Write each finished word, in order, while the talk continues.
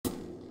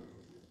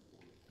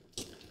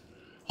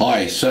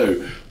Hi,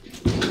 so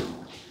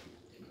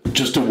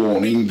just a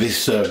warning,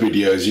 this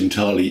video is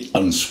entirely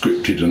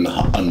unscripted and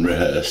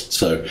unrehearsed,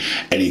 so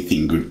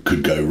anything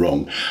could go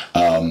wrong.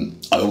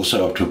 I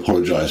also have to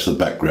apologise for the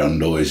background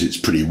noise. It's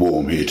pretty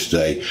warm here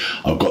today.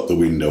 I've got the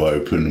window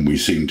open and we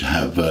seem to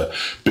have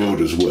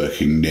builders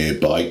working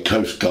nearby,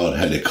 Coast Guard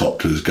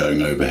helicopters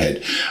going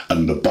overhead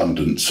and an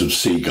abundance of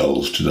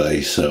seagulls today,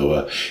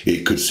 so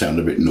it could sound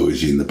a bit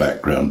noisy in the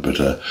background,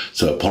 but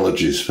so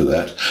apologies for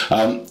that.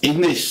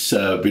 In this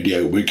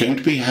video we're going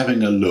to be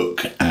having a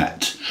look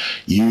at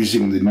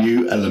using the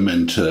new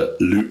Elementor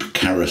Loop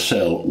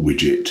Carousel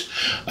widget,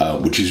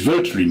 which is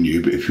relatively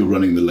new, but if you're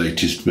running the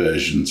latest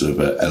versions of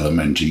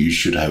Elementor you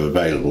should have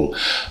available.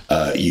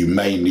 You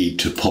may need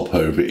to pop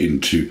over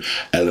into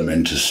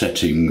Elementor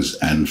settings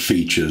and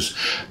features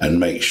and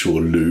make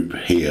sure Loop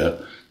here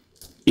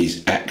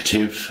is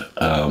active.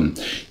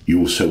 You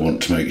also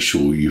want to make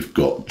sure you've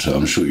got,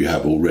 I'm sure you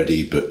have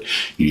already, but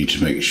you need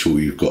to make sure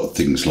you've got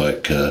things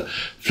like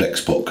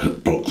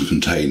Flexbox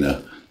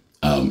container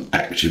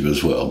active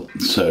as well.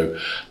 So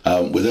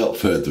without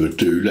further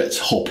ado, let's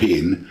hop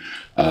in.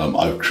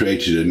 I've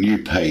created a new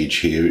page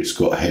here. It's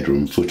got header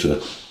and footer,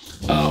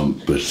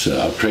 but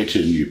I've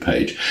created a new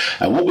page,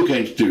 and what we're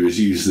going to do is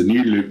use the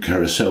new Loop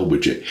Carousel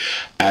widget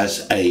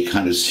as a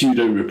kind of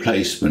pseudo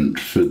replacement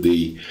for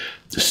the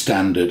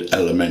standard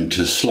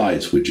Elementor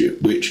slides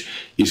widget, which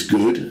is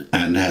good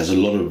and has a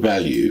lot of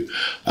value,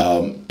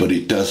 but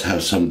it does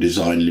have some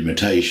design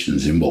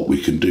limitations in what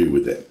we can do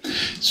with it.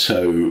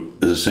 So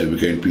as I say, we're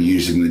going to be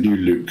using the new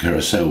Loop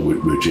Carousel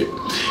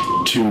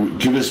widget to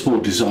give us more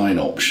design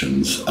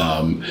options.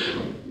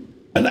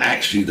 And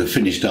actually the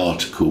finished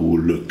article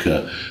will look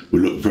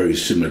very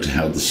similar to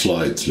how the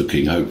slide's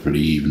looking, hopefully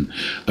even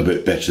a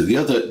bit better. The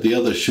other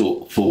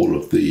shortfall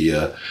of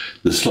the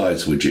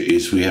slides widget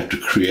is we have to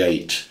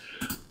create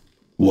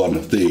one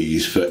of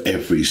these for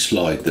every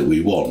slide that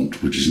we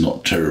want, which is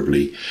not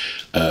terribly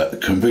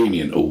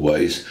convenient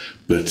always.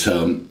 But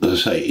as I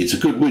say, it's a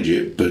good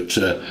widget, but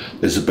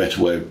there's a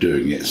better way of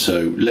doing it.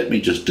 So let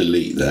me just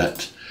delete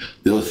that.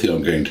 The other thing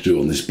I'm going to do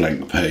on this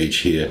blank page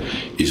here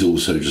is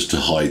also just to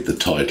hide the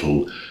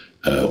title.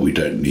 We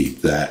don't need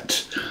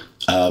that.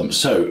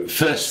 So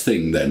first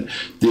thing then,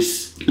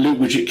 this Loop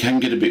widget can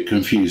get a bit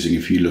confusing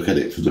if you look at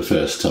it for the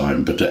first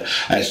time, but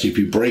actually if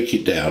you break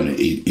it down,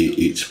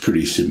 it's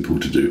pretty simple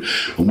to do.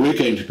 And we're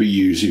going to be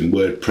using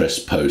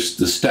WordPress posts,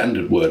 the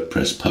standard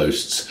WordPress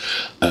posts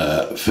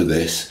for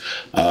this,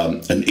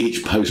 and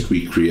each post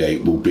we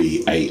create will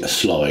be a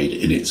slide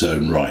in its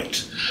own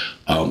right.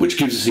 Which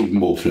gives us even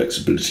more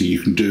flexibility.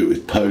 You can do it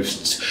with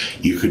posts,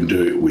 you can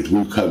do it with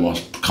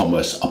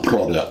WooCommerce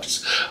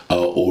products,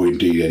 or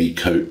indeed any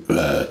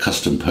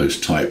custom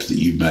post type that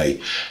you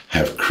may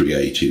have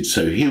created.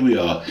 So here we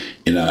are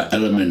in our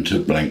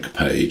Elementor blank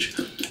page,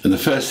 and the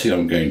first thing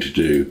I'm going to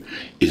do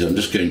is I'm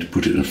just going to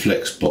put it in a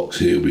flex box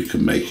here. We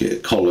can make it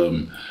a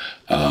column,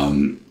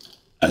 and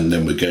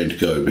then we're going to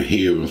go over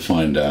here and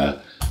find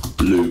our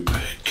Loop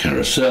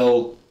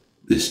Carousel,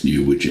 this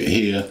new widget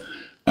here.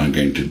 I'm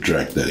going to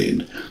drag that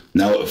in.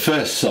 Now at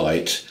first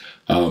sight,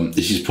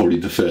 this is probably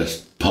the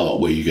first part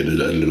where you get a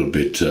little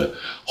bit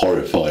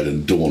horrified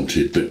and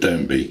daunted, but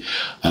don't be.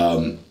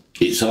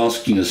 It's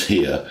asking us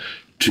here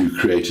to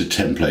create a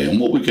template, and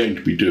what we're going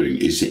to be doing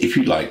is, if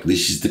you like,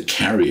 this is the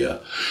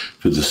carrier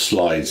for the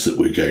slides that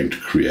we're going to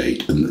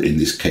create, and in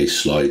this case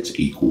slides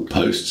equal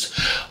posts.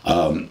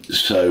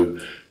 So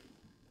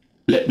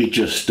let me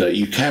just,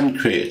 you can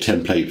create a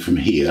template from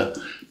here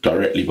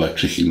directly by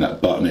clicking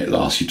that button. It'll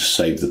ask you to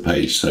save the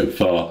page so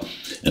far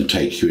and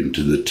take you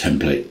into the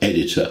template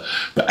editor.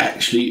 But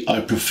actually,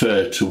 I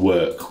prefer to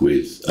work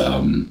with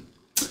the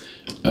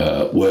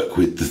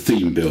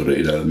theme builder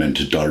in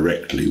Elementor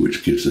directly,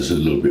 which gives us a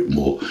little bit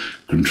more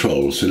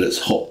control. So let's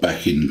hop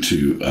back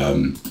into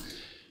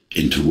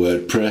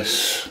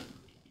WordPress.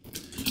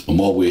 And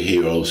while we're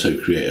here, I'll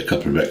also create a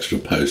couple of extra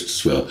posts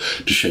as well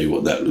to show you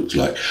what that looks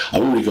like.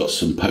 I've already got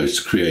some posts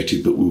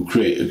created, but we'll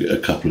create a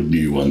couple of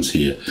new ones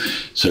here.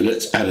 So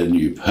let's add a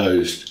new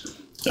post,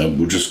 and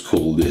we'll just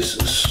call this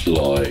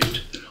slide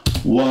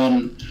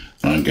 1.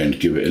 And I'm going to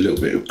give it a little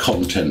bit of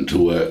content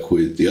to work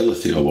with. The other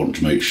thing I want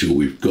to make sure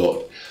we've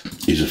got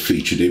is a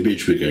featured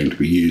image. We're going to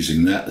be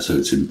using that, so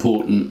it's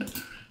important.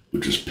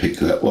 We'll just pick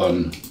that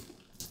one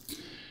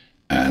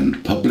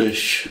and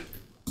publish.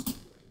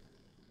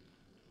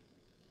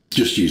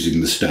 Just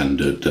using the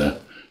standard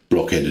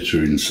block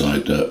editor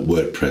inside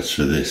WordPress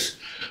for this.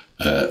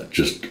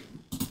 Just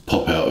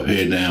pop out of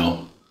here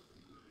now.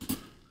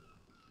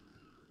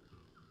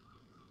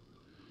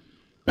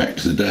 Back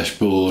to the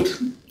dashboard.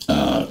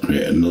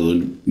 Create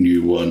another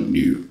new one,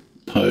 new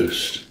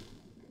post.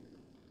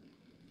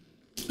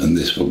 And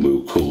this one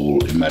we'll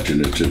call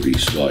imaginatively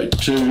slide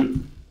 2.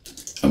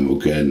 And we'll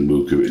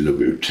give it a little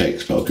bit of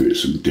text, but I'll give it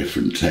some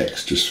different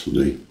text just for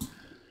the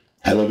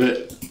hell of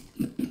it.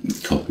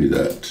 Copy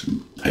that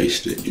and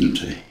paste it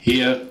into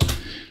here,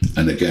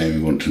 and again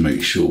we want to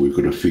make sure we've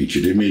got a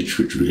featured image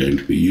which we're going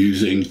to be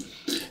using,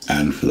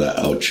 and for that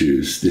I'll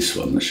choose this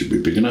one. That should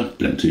be big enough,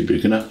 plenty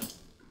big enough.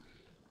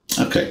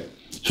 Okay,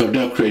 so So I've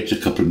now created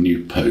a couple of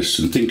new posts,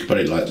 and think about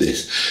it like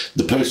this.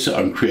 The posts that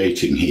I'm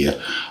creating here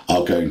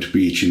are going to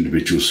be each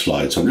individual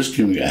slide. So I'm just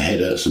giving it a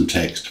header, some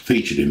text,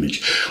 featured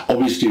image.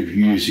 Obviously, if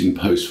you're using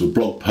posts for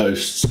blog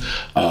posts,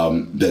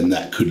 then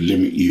that could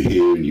limit you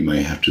here, and you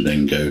may have to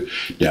then go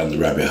down the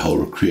rabbit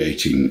hole of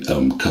creating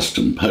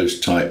custom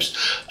post types.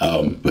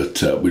 But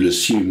we'll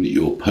assume that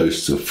your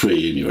posts are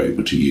free and you're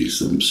able to use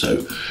them.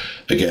 So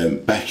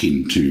again, back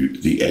into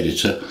the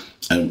editor.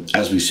 And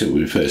as we said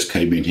when we first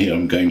came in here,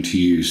 I'm going to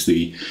use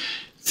the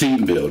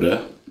theme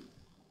builder,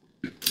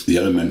 the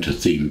Elementor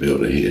theme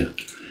builder here,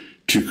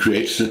 to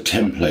create a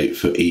template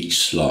for each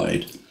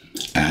slide.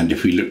 And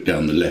if we look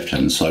down the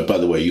left-hand side, by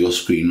the way, your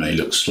screen may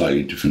look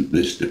slightly different to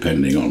this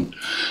depending on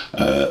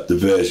the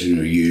version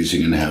you're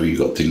using and how you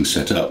got things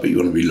set up, but you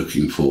want to be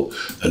looking for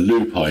a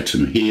loop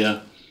item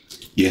here.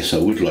 Yes, I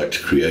would like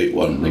to create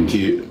one, thank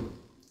you.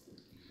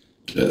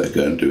 Let that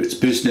go and do its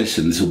business,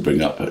 and this will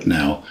bring up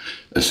now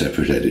a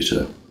separate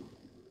editor.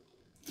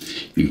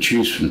 You can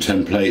choose from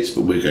templates,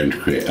 but we're going to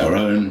create our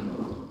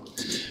own.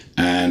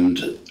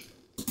 And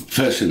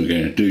first thing we're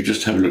going to do,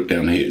 just have a look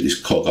down here at this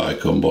cog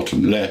icon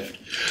bottom left.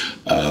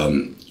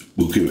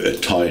 We'll give it a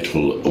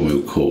title, and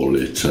we'll call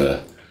it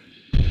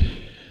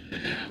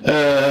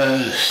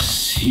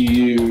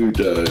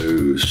pseudo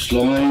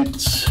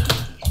slides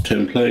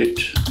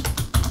template.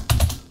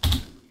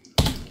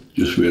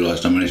 Just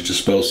realised I managed to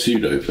spell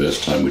pseudo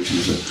first time, which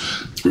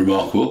is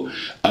remarkable.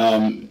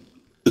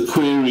 The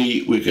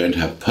query, we're going to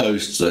have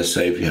posts. I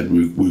say if you had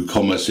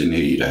WooCommerce in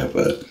here, you'd have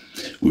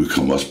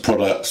WooCommerce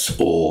products,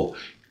 or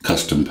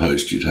custom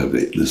post, you'd have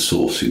the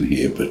source in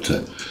here, but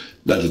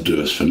that'll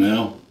do us for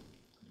now.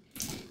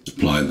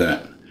 Apply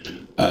that.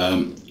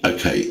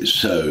 Okay,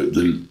 so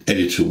the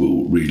editor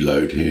will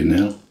reload here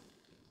now.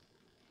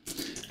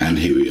 And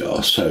here we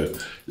are. So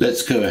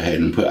let's go ahead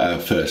and put our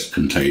first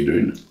container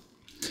in.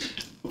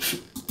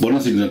 One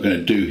of the things I'm going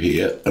to do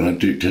here, and I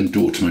do tend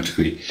to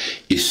automatically,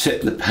 is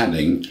set the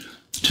padding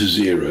to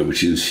 0,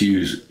 which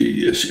ensures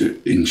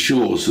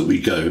that we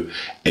go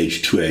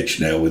edge to edge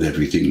now with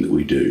everything that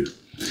we do.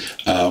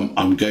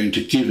 I'm going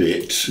to give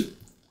it,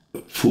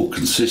 for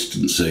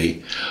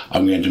consistency,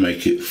 I'm going to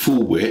make it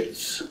full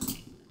width,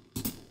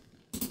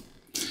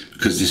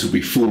 because this will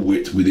be full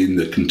width within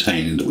the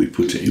container that we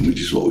put it in, which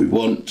is what we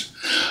want.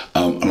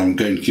 And I'm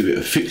going to give it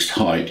a fixed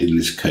height, in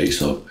this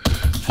case of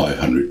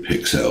 500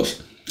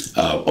 pixels.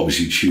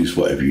 Obviously choose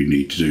whatever you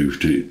need to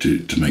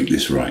do to make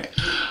this right.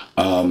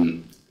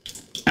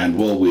 And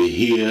while we're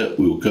here,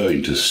 we'll go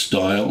into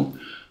style.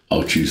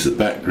 I'll choose the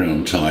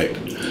background type,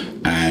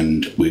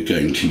 and we're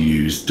going to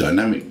use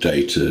dynamic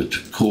data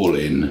to call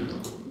in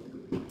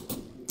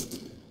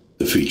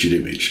the featured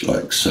image,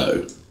 like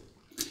so.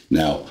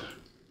 Now,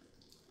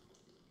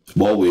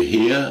 while we're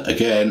here,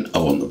 again, I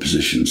want the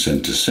position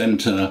center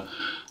center,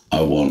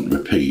 I want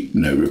repeat,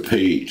 no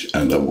repeat,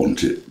 and I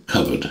want it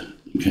covered.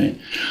 Okay,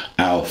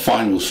 our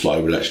final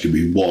slide will actually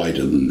be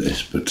wider than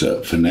this, but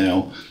for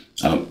now,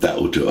 that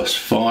will do us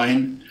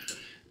fine.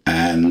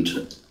 And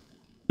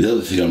the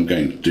other thing I'm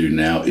going to do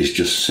now is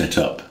just set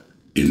up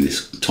in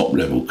this top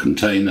level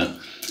container.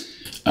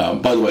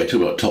 By the way, talk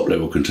about top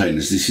level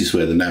containers, this is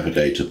where the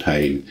navigator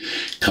pane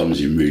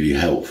comes in really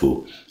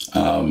helpful,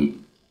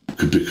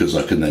 because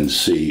I can then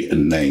see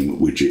and name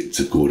widgets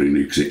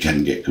accordingly, because it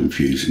can get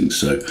confusing.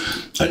 So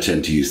I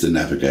tend to use the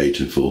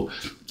navigator for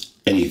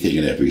anything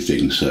and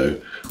everything, so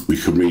we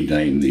can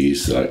rename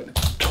these like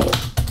top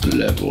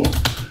level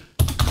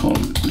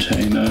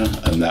container,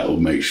 and that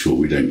will make sure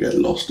we don't get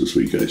lost as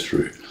we go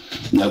through.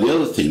 Now the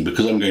other thing,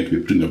 because I'm going to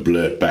be putting a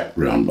blurred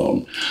background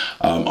on,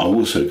 I'm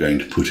also going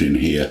to put in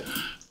here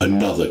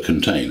another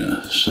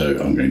container. So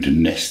I'm going to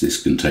nest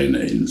this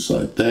container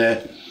inside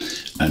there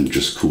and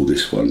just call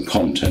this one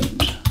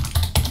content,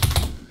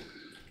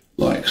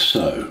 like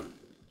so.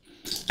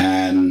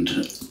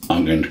 And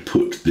I'm going to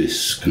put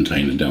this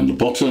container down the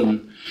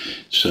bottom,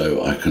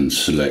 so I can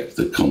select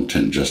the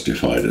content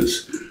justified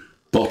as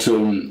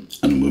bottom,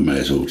 and we may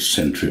as well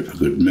center it for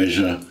good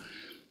measure.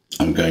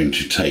 I'm going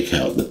to take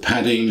out the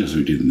padding as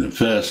we did in the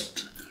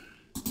first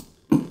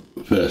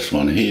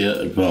one here,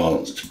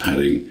 advanced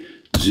padding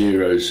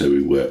 0, so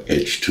we work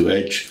edge to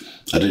edge.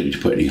 I don't need to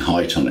put any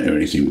height on it or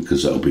anything,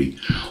 because that'll be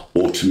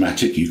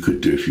automatic. You could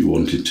do if you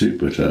wanted to,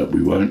 but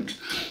we won't.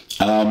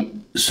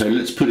 So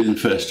let's put in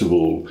first of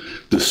all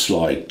the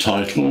slide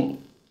title,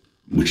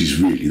 which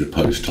is really the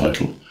post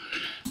title,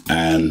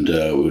 and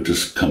we'll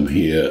just come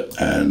here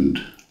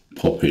and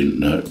pop in,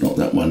 no, not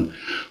that one,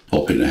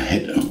 pop in a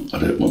header. I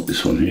don't want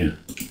this one here.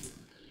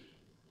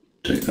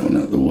 Take that one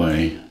out of the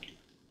way.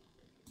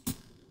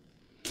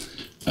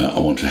 I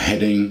want a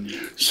heading.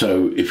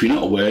 So if you're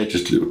not aware,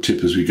 just a little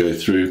tip as we go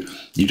through,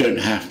 you don't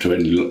have to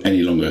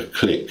any longer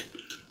click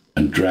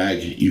and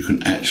drag. You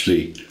can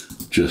actually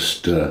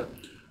just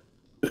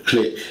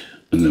click,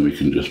 and then we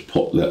can just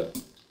pop that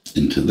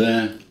into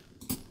there.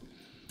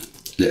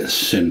 Let's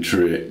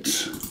center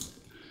it.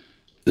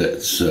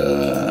 Let's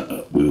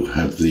we'll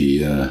have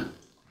the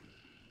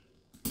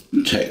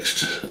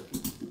text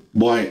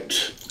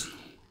white.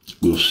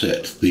 We'll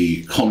set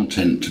the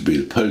content to be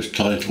the post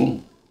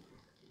title.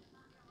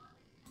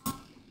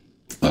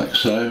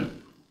 so.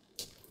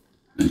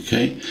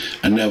 Okay,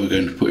 and now we're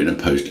going to put in a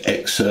post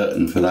excerpt,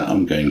 and for that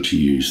I'm going to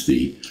use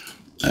the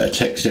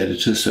text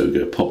editor. So we're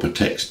going to pop a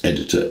text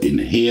editor in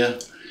here,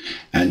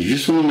 and you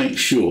just want to make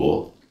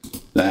sure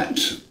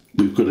that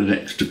we've got an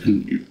extra.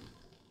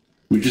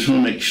 We just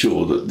want to make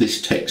sure that this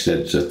text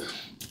editor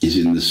is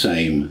in the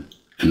same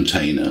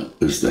container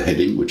as the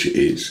heading, which it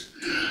is.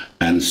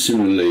 And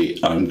similarly,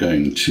 I'm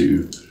going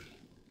to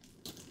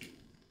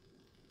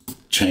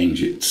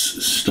change its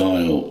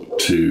style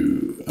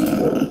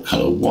to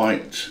color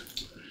white.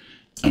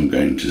 I'm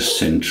going to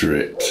center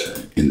it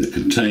in the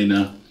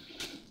container.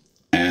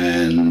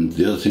 And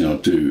the other thing I'll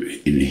do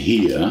in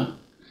here,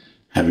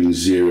 having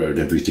zeroed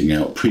everything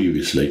out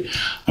previously,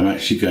 I'm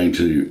actually going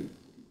to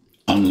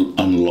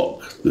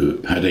unlock the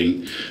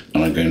padding,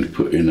 and I'm going to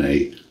put in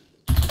a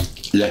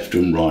left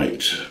and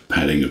right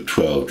padding of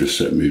 12, just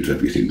so it moves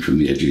everything from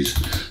the edges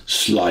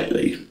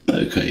slightly.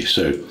 Okay,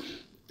 so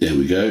there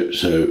we go.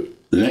 So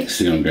the next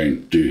thing I'm going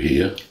to do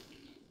here,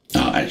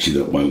 actually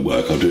that won't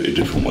work, I'll do it a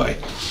different way.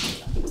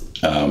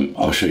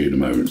 I'll show you in a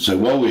moment. So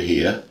while we're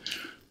here,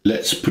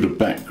 let's put a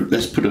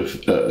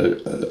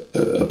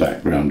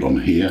background on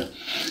here,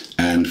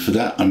 and for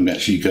that I'm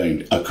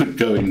actually I could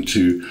go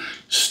into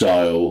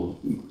style,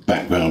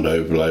 background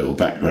overlay, or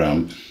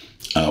background.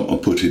 I'll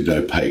put in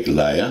opaque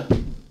layer,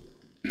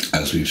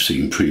 as we've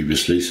seen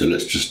previously. So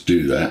let's just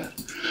do that.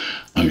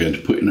 I'm going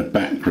to put in a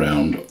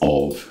background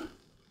of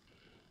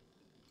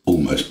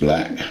almost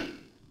black,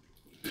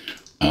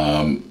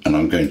 and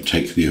I'm going to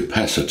take the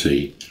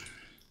opacity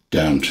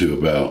down to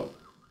about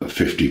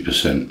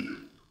 50%.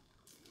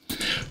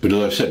 But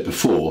as I've said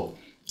before,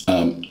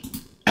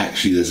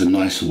 actually there's a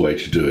nicer way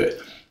to do it,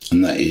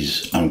 and that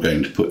is I'm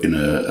going to put in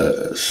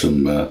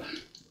some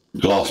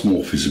glass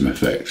morphism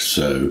effects.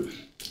 So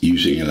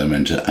using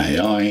Elementor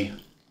AI,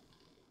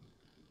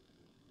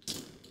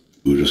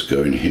 we'll just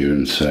go in here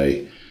and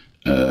say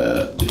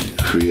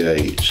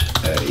create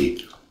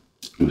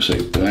we'll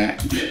say black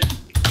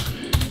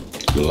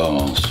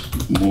glass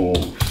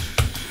morphism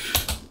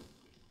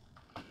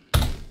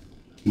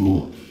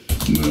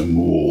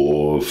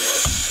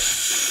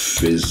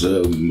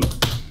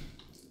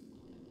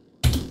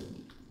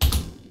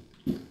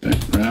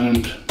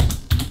background,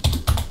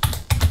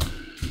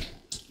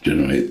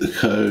 generate the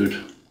code.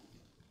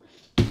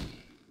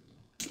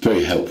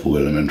 Very helpful,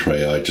 Elementor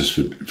AI, just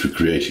for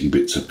creating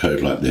bits of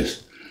code like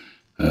this.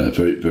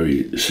 Very,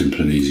 very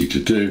simple and easy to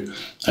do.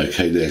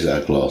 Okay, there's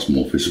our glass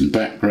morphism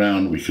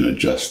background. We can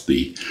adjust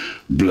the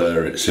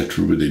blur,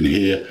 etc. within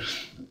here.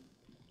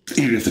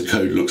 Even if the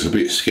code looks a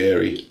bit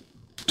scary,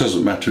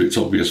 doesn't matter, it's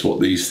obvious what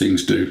these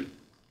things do.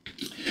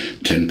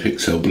 10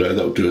 pixel blur,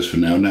 that'll do us for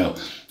now. Now,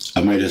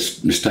 I made a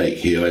mistake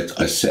here.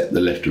 I set the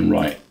left and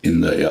right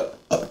in the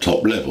up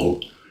top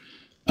level.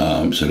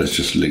 So let's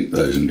just link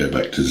those and go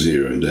back to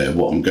 0 there.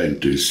 What I'm going to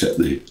do is set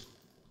the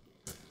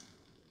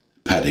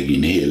padding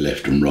in here,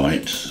 left and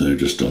right. So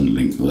just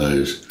unlink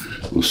those.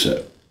 We'll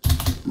set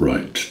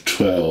right to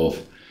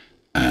 12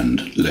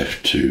 and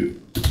left to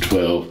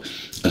 12.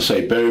 I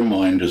say, bear in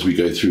mind as we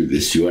go through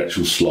this, your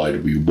actual slide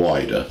will be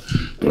wider,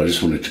 but I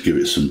just wanted to give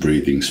it some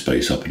breathing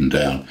space up and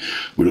down.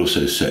 We'll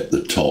also set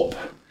the top,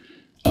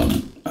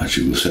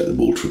 actually we'll set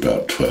them all to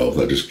about 12.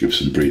 That just gives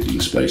some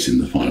breathing space in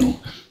the final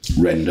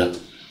render.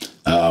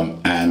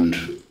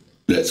 And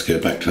let's go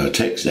back to our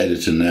text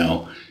editor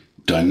now,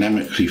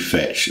 dynamically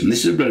fetch. And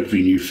this is a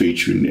relatively new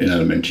feature in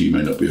Elementor you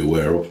may not be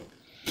aware of.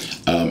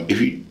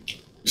 If you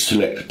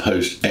select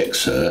post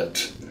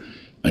excerpt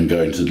and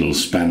go into the little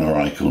spanner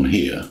icon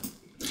here,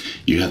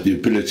 you have the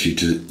ability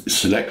to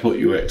select what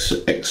your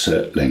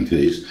excerpt length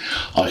is.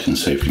 I can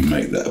safely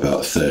make that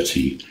about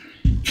 30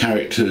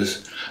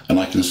 characters, and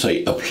I can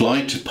say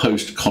apply to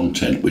post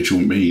content, which will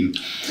mean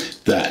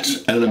that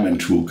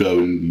Elementor will go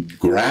and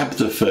grab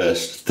the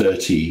first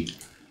 30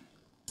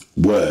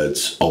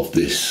 words of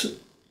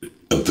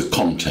the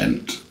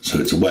content. So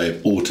it's a way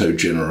of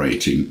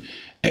auto-generating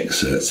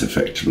excerpts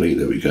effectively.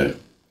 There we go.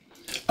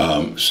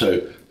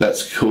 So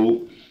that's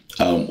cool.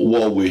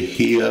 While we're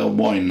here,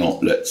 why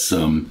not let's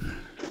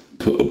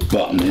put a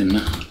button in,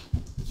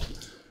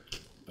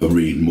 a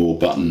read more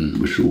button,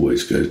 which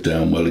always goes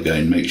down. Well,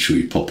 again, make sure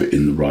you pop it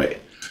in the right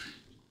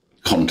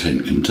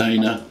content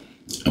container,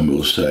 and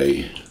we'll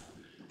say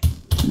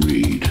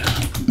read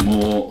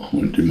more. I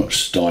won't do much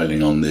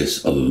styling on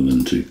this other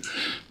than to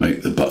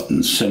make the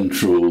button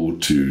central,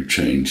 to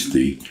change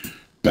the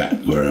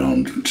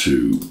background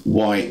to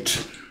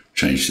white,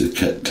 change the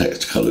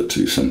text color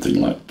to something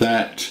like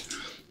that.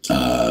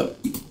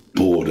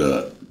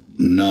 Border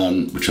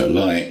none, which I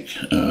like.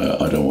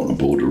 I don't want a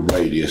border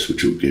radius,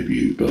 which will give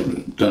you blah,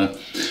 blah,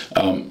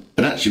 blah.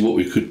 But actually what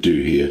we could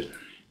do here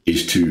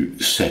is to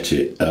set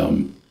it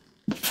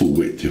full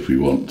width if we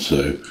want,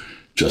 so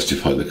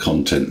justify the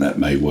content. That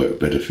may work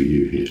better for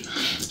you here.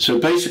 So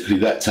basically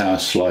that's our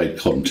slide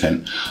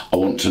content. I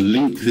want to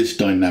link this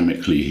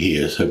dynamically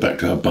here, so back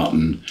to our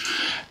button,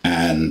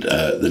 and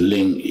the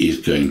link is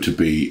going to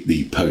be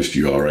the post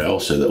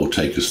URL, so that will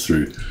take us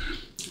through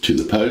to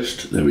the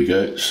post. There we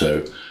go.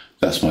 So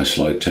that's my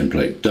slide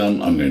template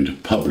done. I'm going to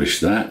publish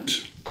that.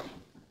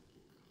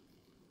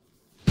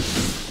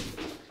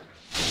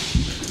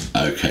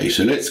 Okay,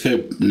 so let's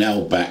go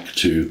now back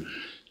to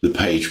the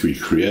page we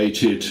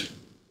created.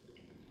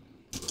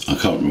 I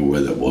can't remember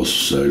where that was,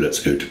 so let's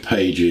go to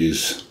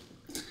pages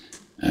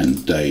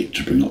and date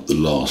to bring up the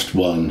last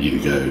one. Here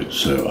we go.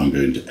 So I'm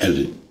going to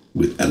edit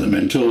with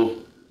Elementor.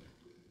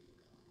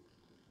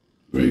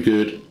 Very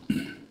good.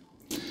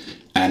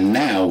 And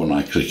now when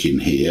I click in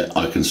here,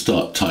 I can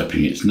start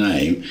typing its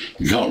name. If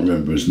you can't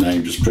remember its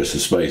name, just press the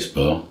space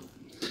bar.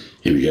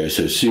 Here we go.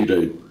 So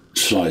pseudo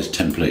slides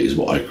template is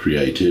what I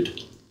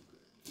created.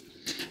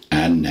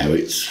 And now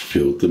it's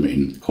filled them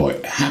in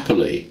quite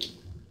happily.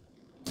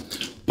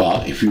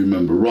 But if you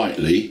remember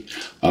rightly,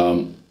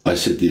 I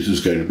said this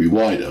was going to be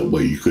wider,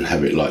 where you could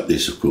have it like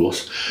this, of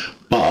course.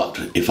 But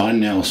if I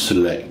now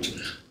select,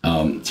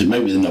 so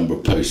maybe the number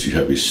of posts you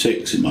have is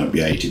 6, it might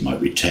be 8, it might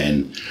be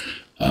 10,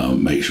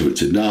 make sure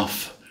it's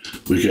enough.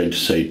 We're going to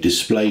say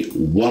display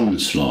one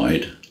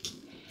slide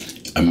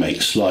and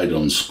make slide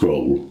on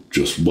scroll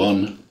just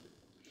one.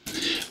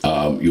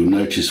 You'll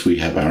notice we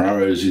have our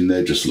arrows in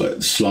there, just like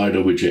the slider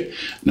widget,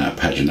 and our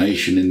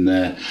pagination in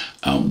there.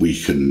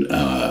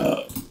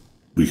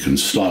 We can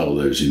style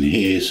those in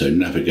here. So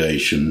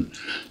navigation,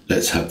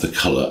 let's have the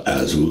color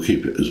as, we'll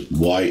keep it as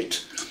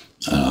white.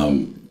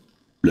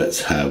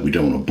 We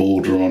don't want a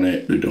border on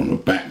it, we don't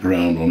want a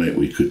background on it.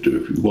 We could do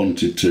it if we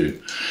wanted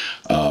to.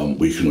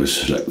 We can always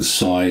select the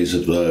size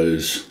of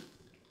those,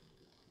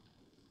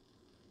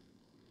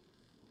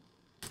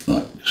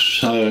 like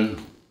so.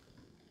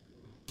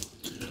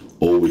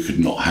 Or we could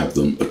not have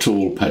them at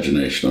all.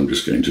 Pagination, I'm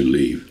just going to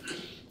leave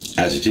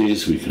as it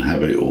is. We can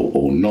have it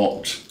or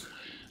not.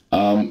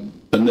 And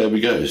there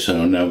we go.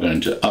 So I'm now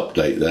going to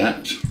update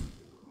that.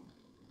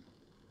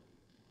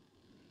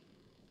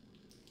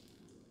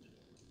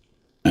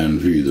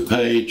 And view the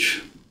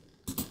page.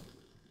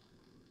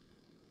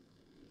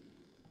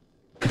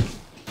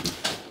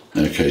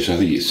 Okay, so I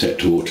think it's set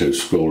to auto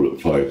scroll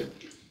at 5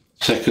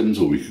 seconds,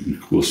 or we can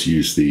of course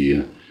use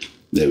the,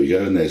 there we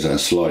go, and there's our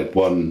slide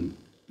 1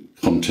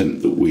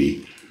 content that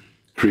we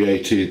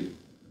created,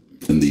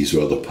 and these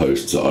are other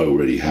posts that I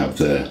already have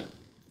there.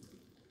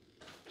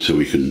 So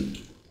we can,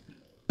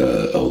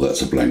 oh,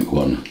 that's a blank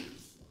one.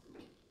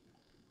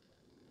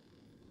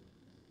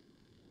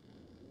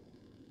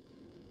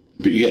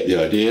 But you get the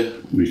idea.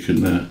 We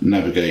can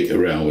navigate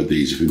around with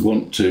these if we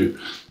want to,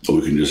 or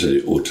we can just let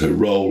it auto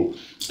roll.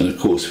 And of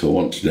course, if I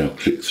want to now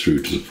click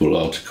through to the full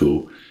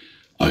article,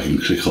 I can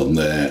click on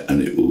there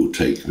and it will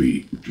take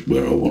me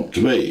where I want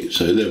to be.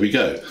 So there we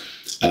go.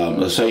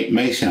 As I say, it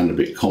may sound a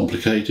bit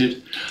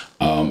complicated,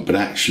 but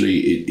actually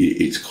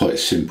it's quite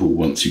simple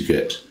once you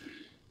get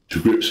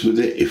to grips with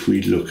it. If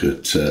we look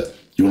at,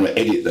 you want to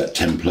edit that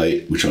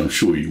template, which I'm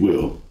sure you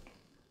will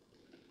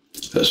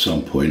at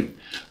some point,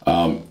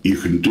 you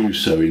can do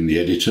so in the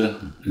editor.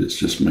 Let's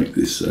just make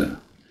this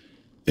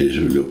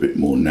editor a little bit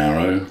more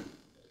narrow.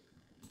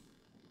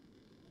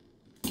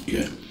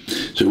 Yeah.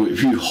 So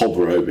if you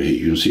hover over here,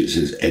 you can see it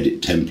says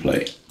edit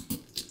template,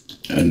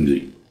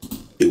 and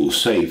it will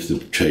save the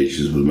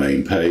changes of the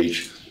main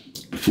page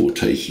before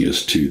taking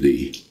us to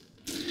the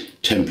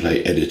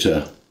template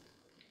editor.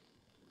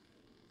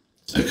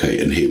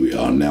 Okay, and here we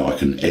are. Now I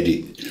can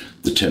edit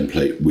the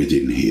template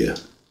within here.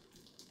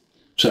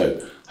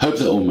 So, hope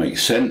that all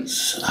makes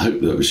sense. I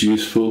hope that was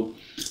useful.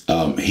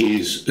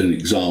 Here's an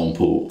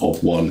example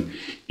of one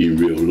in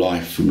real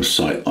life from a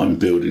site I'm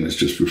building. Let's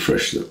just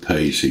refresh that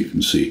page so you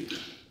can see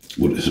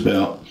what it's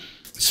about.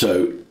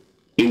 So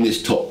in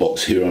this top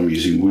box here, I'm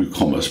using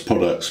WooCommerce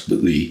products,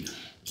 but the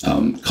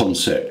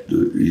concept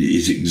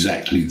is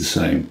exactly the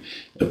same.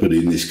 But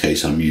in this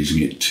case, I'm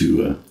using it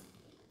to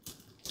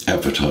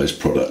advertise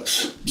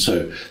products.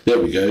 So there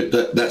we go.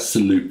 That's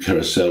the loop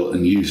carousel,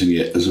 and using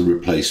it as a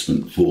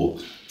replacement for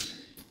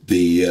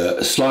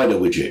the slider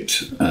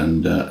widget.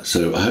 And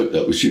so I hope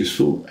that was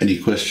useful. Any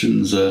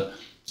questions,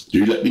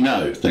 do let me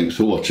know. Thanks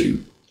for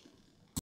watching.